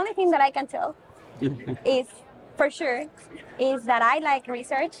the only thing that I can tell is for sure is that I like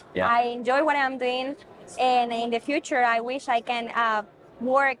research. I enjoy what I'm doing, and in the future I wish I can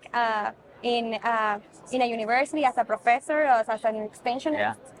work in a university as a professor or as an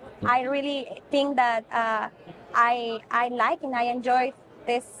extensionist. I really think that I like and I enjoy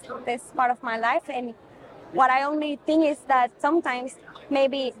this part of my life, and what I only think is that sometimes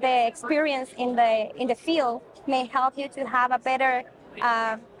maybe the experience in the field may help you to have a better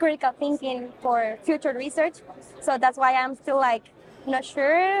critical thinking for future research. So that's why I'm still not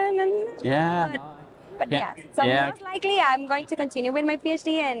sure. But most likely I'm going to continue with my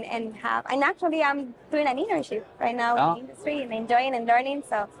PhD and actually I'm doing an internship right now in the industry and enjoying and learning.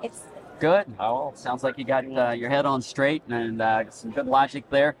 So Good. Oh, sounds like you got your head on straight and some good logic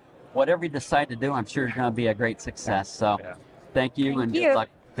there. Whatever you decide to do, I'm sure it's going to be a great success. So thank you and good luck.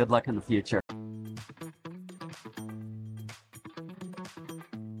 Good luck in the future.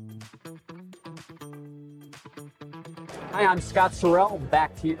 Hi, I'm Scott Sorrell,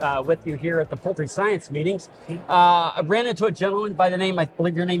 back with you here at the Poultry Science Meetings. I ran into a gentleman by the name, I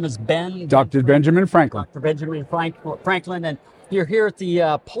believe your name is Ben. Dr. Benjamin Franklin. Dr. Benjamin Franklin, and you're here at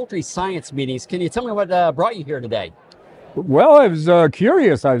the Poultry Science Meetings. Can you tell me what brought you here today? Well, I was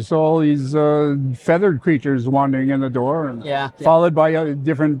curious. I saw all these feathered creatures wandering in the door, and followed by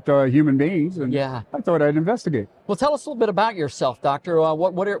different human beings, and I thought I'd investigate. Well, tell us a little bit about yourself, Doctor.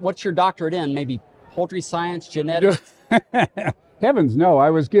 What's your doctorate in? Maybe poultry science, genetics? Heavens, no. I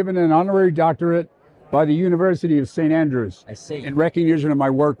was given an honorary doctorate by the University of St. Andrews. I see. In recognition of my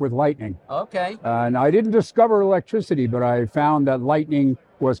work with lightning. Okay. And I didn't discover electricity, but I found that lightning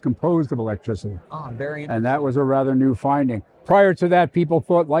was composed of electricity. Oh, very interesting. And that was a rather new finding. Prior to that, people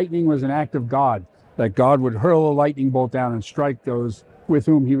thought lightning was an act of God, that God would hurl a lightning bolt down and strike those with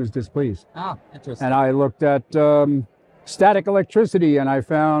whom he was displeased. Ah, interesting. And I looked at static electricity, and I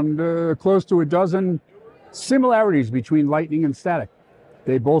found close to a dozen similarities between lightning and static.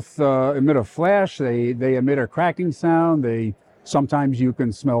 They both emit a flash, they emit a cracking sound, sometimes you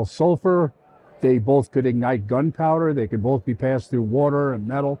can smell sulfur, they both could ignite gunpowder, they could both be passed through water and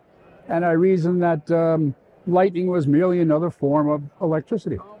metal. And I reasoned that lightning was merely another form of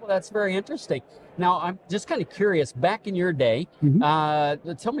electricity. Oh, well, that's very interesting. Now, I'm just kind of curious, back in your day, tell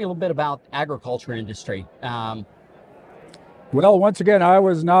me a little bit about agriculture industry. Well, once again, I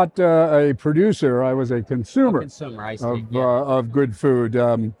was not a producer. I was a consumer, I see. Of good food.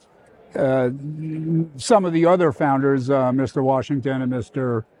 Some of the other founders, Mr. Washington and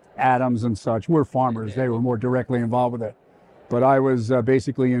Mr. Adams and such, were farmers. They were more directly involved with it. But I was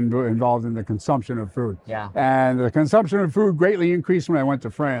basically involved in the consumption of food. Yeah. And the consumption of food greatly increased when I went to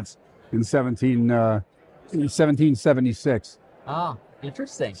France in 1776. Ah,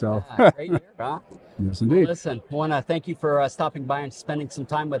 interesting. So, great year, huh? Yes, indeed. Listen, I want to thank you for stopping by and spending some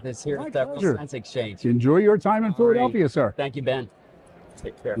time with us here at the Real Science Exchange. Enjoy your time in Philadelphia, sir. Thank you, Ben.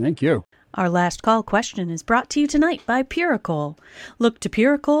 Take care. Thank you. Our last call question is brought to you tonight by Puricol. Look to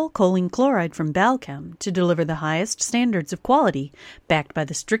Puricol choline chloride from Balchem to deliver the highest standards of quality, backed by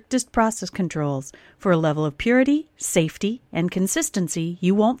the strictest process controls, for a level of purity, safety, and consistency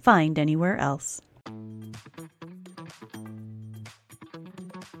you won't find anywhere else.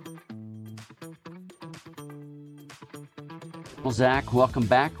 Well, Zach, welcome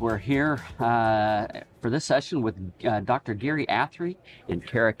back. We're here for this session with Dr. Giri Athrey and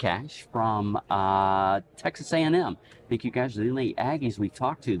Cara Cash from Texas A&M. I think you guys are the only Aggies we've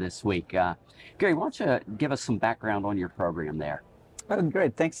talked to this week. Gary, why don't you give us some background on your program there? Oh,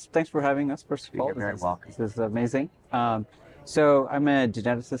 great. Thanks for having us, first of all. You're very welcome. This is amazing. So I'm a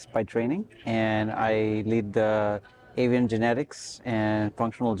geneticist by training, and I lead the avian genetics and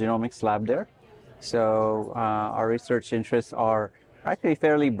functional genomics lab there. So our research interests are actually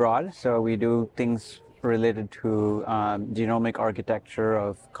fairly broad. So we do things related to genomic architecture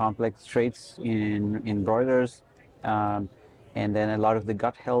of complex traits in broilers, and then a lot of the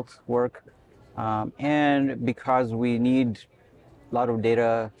gut health work. And because we need a lot of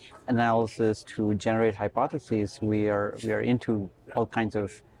data analysis to generate hypotheses, we are into all kinds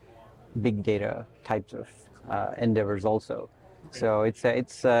of big data types of endeavors also. So it's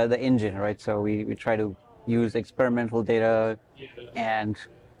the engine, right? So we try to use experimental data and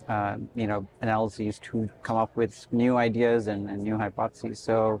analyses to come up with new ideas and new hypotheses.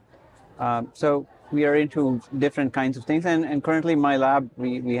 So we are into different kinds of things, and currently in my lab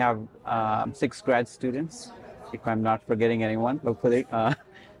we have 6 grad students, if I'm not forgetting anyone, hopefully.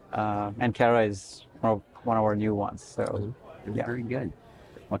 And Cara is one of our new ones. So very good.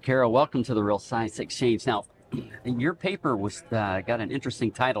 Well, Cara, welcome to the Real Science Exchange. Now, your paper was got an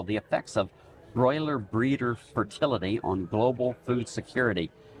interesting title, The Effects of Broiler Breeder Fertility on Global Food Security.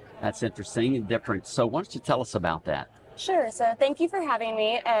 That's interesting and different. So why don't you tell us about that? Sure. So thank you for having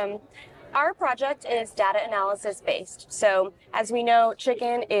me. Our project is data analysis based. So as we know,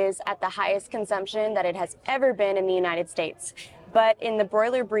 chicken is at the highest consumption that it has ever been in the United States. But in the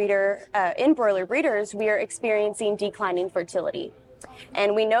broiler breeders, we are experiencing declining fertility.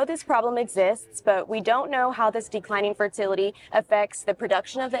 And we know this problem exists, but we don't know how this declining fertility affects the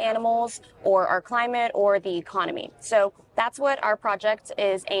production of the animals or our climate or the economy. So that's what our project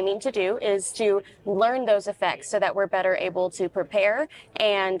is aiming to do, is to learn those effects so that we're better able to prepare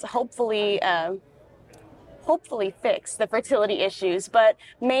and hopefully fix the fertility issues, but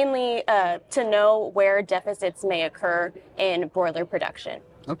mainly to know where deficits may occur in broiler production.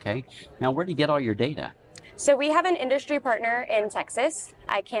 Okay. Now, where do you get all your data? So we have an industry partner in Texas.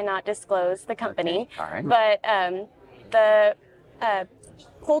 I cannot disclose the company, all right. But the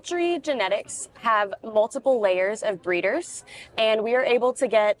poultry genetics have multiple layers of breeders, and we are able to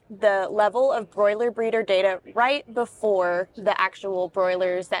get the level of broiler breeder data right before the actual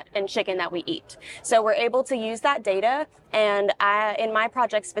broilers and chicken that we eat. So we're able to use that data, and in my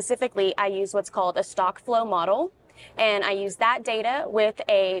project specifically, I use what's called a stock flow model. And I use that data with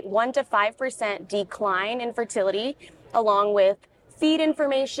a 1 to 5% decline in fertility, along with feed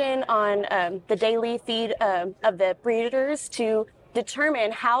information on the daily feed of the breeders to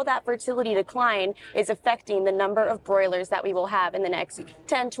determine how that fertility decline is affecting the number of broilers that we will have in the next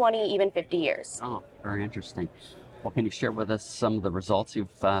 10, 20, even 50 years. Oh, very interesting. Well, can you share with us some of the results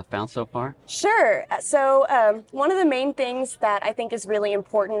you've found so far? Sure. So one of the main things that I think is really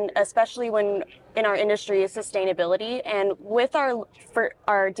important, especially when in our industry, is sustainability. And with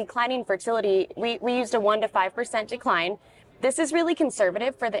our declining fertility, we used a 1 to 5% decline. This is really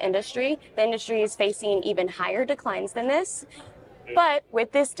conservative for the industry. The industry is facing even higher declines than this. But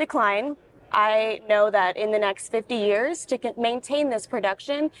with this decline, I know that in the next 50 years, to maintain this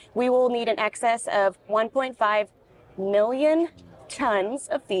production, we will need an excess of 1.5 million tons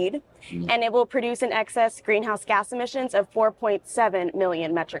of feed, and it will produce an excess greenhouse gas emissions of 4.7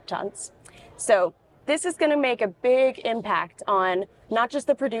 million metric tons. So this is going to make a big impact on not just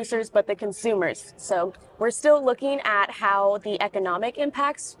the producers, but the consumers. So we're still looking at how the economic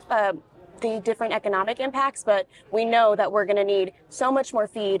impacts, the different economic impacts, but we know that we're going to need so much more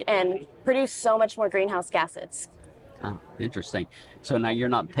feed and produce so much more greenhouse gases. Oh, interesting. So now you're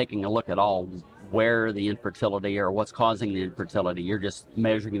not taking a look at all where the infertility or what's causing the infertility. You're just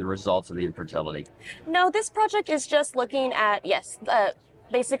measuring the results of the infertility. No, this project is just looking at,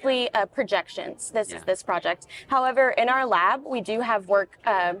 basically projections. This is this project. However, in our lab, we do have work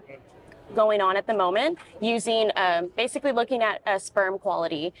going on at the moment using basically looking at sperm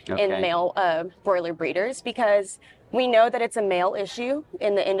quality in male broiler breeders, because we know that it's a male issue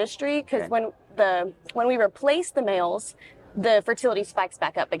in the industry, because when we replace the males, the fertility spikes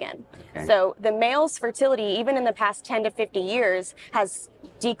back up again. So the male's fertility, even in the past 10 to 50 years, has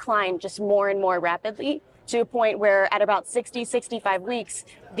declined just more and more rapidly, to a point where at about 60, 65 weeks,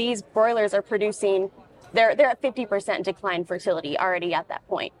 these broilers are producing, they're at 50% decline fertility already at that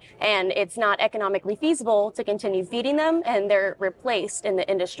point. And it's not economically feasible to continue feeding them, and they're replaced in the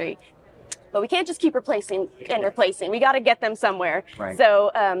industry. But we can't just keep replacing and replacing. We got to get them somewhere. Right.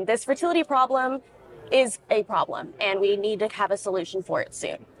 So this fertility problem is a problem, and we need to have a solution for it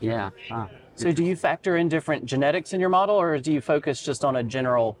soon. Yeah. So do you factor in different genetics in your model, or do you focus just on a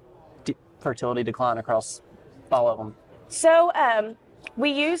general fertility decline across all of them? So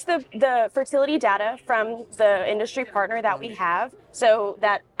we use the fertility data from the industry partner that we have. So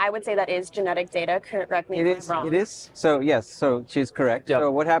that, I would say, that is genetic data. Correct me if I'm wrong. It is. So yes, so she's correct. Yep.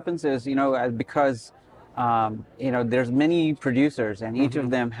 So what happens is, because there's many producers, and each of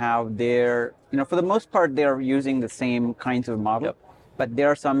them have their, for the most part, they're using the same kinds of model, but there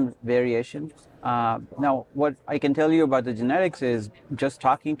are some variations. Now, what I can tell you about the genetics is just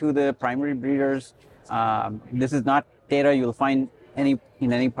talking to the primary breeders. This is not data you'll find in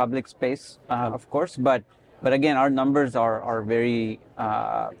any public space, of course, but again, our numbers are very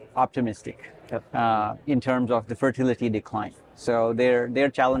optimistic in terms of the fertility decline. So their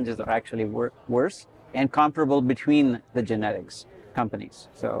challenges are actually worse and comparable between the genetics companies.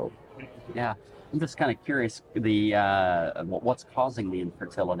 So, yeah, I'm just kind of curious what's causing the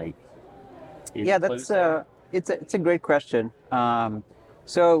infertility. Yeah, it's a great question.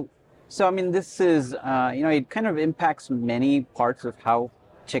 So I mean, this is it kind of impacts many parts of how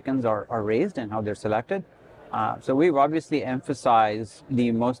chickens are raised and how they're selected. So we've obviously emphasized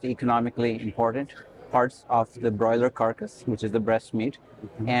the most economically important parts of the broiler carcass, which is the breast meat,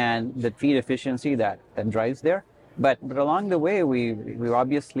 and the feed efficiency that drives there. But along the way, we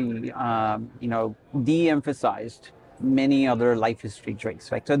obviously de-emphasized many other life history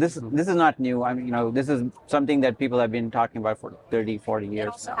traits, right? So this is not new. I mean, this is something that people have been talking about for 30, 40 years. It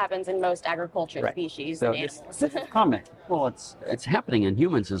also happens in most agriculture species. So and this is common. Well, it's happening in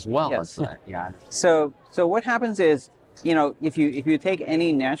humans as well. Yes. So what happens is, if you take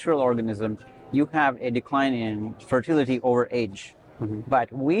any natural organism, you have a decline in fertility over age.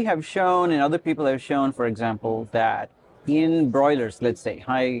 But we have shown, and other people have shown, for example, that in broilers, let's say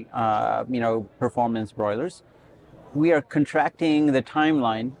high performance broilers, we are contracting the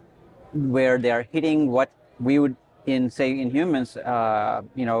timeline where they are hitting what we would, in humans,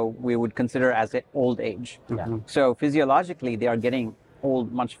 we would consider as an old age. So physiologically, they are getting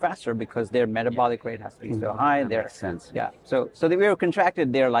old much faster because their metabolic rate has to be so high. That makes sense. Yeah. So they were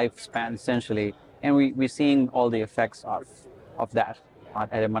contracted their lifespan essentially, and we're seeing all the effects of that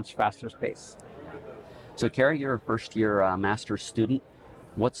at a much faster pace. So, Cara, you're a first-year master's student.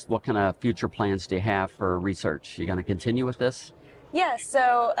 What kind of future plans do you have for research? You going to continue with this? Yes,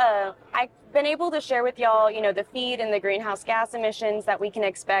 so I've been able to share with y'all, the feed and the greenhouse gas emissions that we can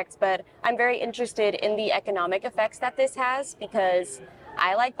expect, but I'm very interested in the economic effects that this has because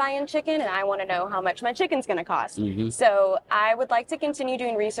I like buying chicken and I want to know how much my chicken's going to cost. So I would like to continue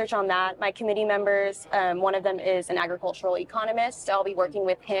doing research on that. My committee members, one of them is an agricultural economist, so I'll be working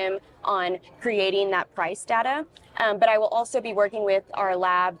with him on creating that price data. But I will also be working with our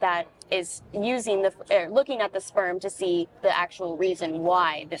lab that is looking at the sperm to see the actual reason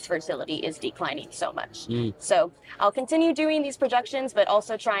why this fertility is declining so much. So I'll continue doing these projections, but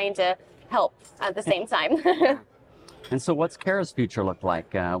also trying to help at the same time. And so what's Cara's future look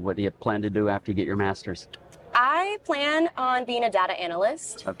like? What do you plan to do after you get your master's? I plan on being a data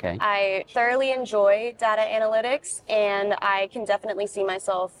analyst. Okay. I thoroughly enjoy data analytics, and I can definitely see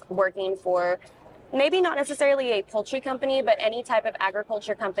myself working for maybe not necessarily a poultry company, but any type of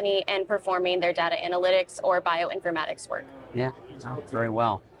agriculture company and performing their data analytics or bioinformatics work. Yeah, very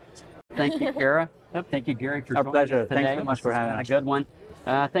well. Thank you, Cara. Thank you, Giri, for joining us today. Thanks so much for having us. A good one.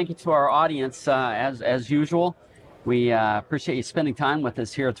 Thank you to our audience, as usual. We appreciate you spending time with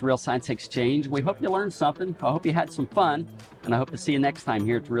us here at the Real Science Exchange. We hope you learned something. I hope you had some fun. And I hope to see you next time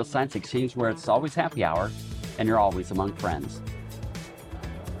here at the Real Science Exchange, where it's always happy hour and you're always among friends.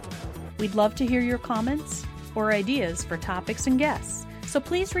 We'd love to hear your comments or ideas for topics and guests. So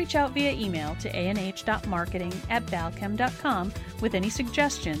please reach out via email to anh.marketing@balchem.com with any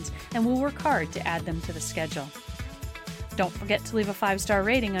suggestions, and we'll work hard to add them to the schedule. Don't forget to leave a 5-star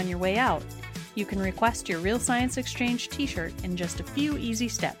rating on your way out. You can request your Real Science Exchange t-shirt in just a few easy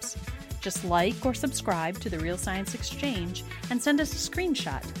steps. Just like or subscribe to the Real Science Exchange and send us a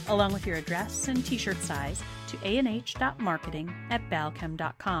screenshot along with your address and t-shirt size to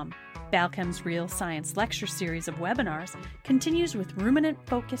anh.marketing@balchem.com. Balchem's Real Science Lecture Series of webinars continues with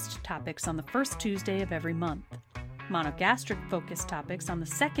ruminant-focused topics on the first Tuesday of every month, monogastric-focused topics on the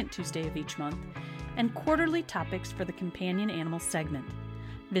second Tuesday of each month, and quarterly topics for the companion animal segment.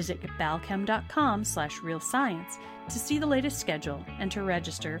 Visit balchem.com/realscience to see the latest schedule and to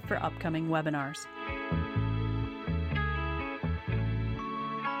register for upcoming webinars.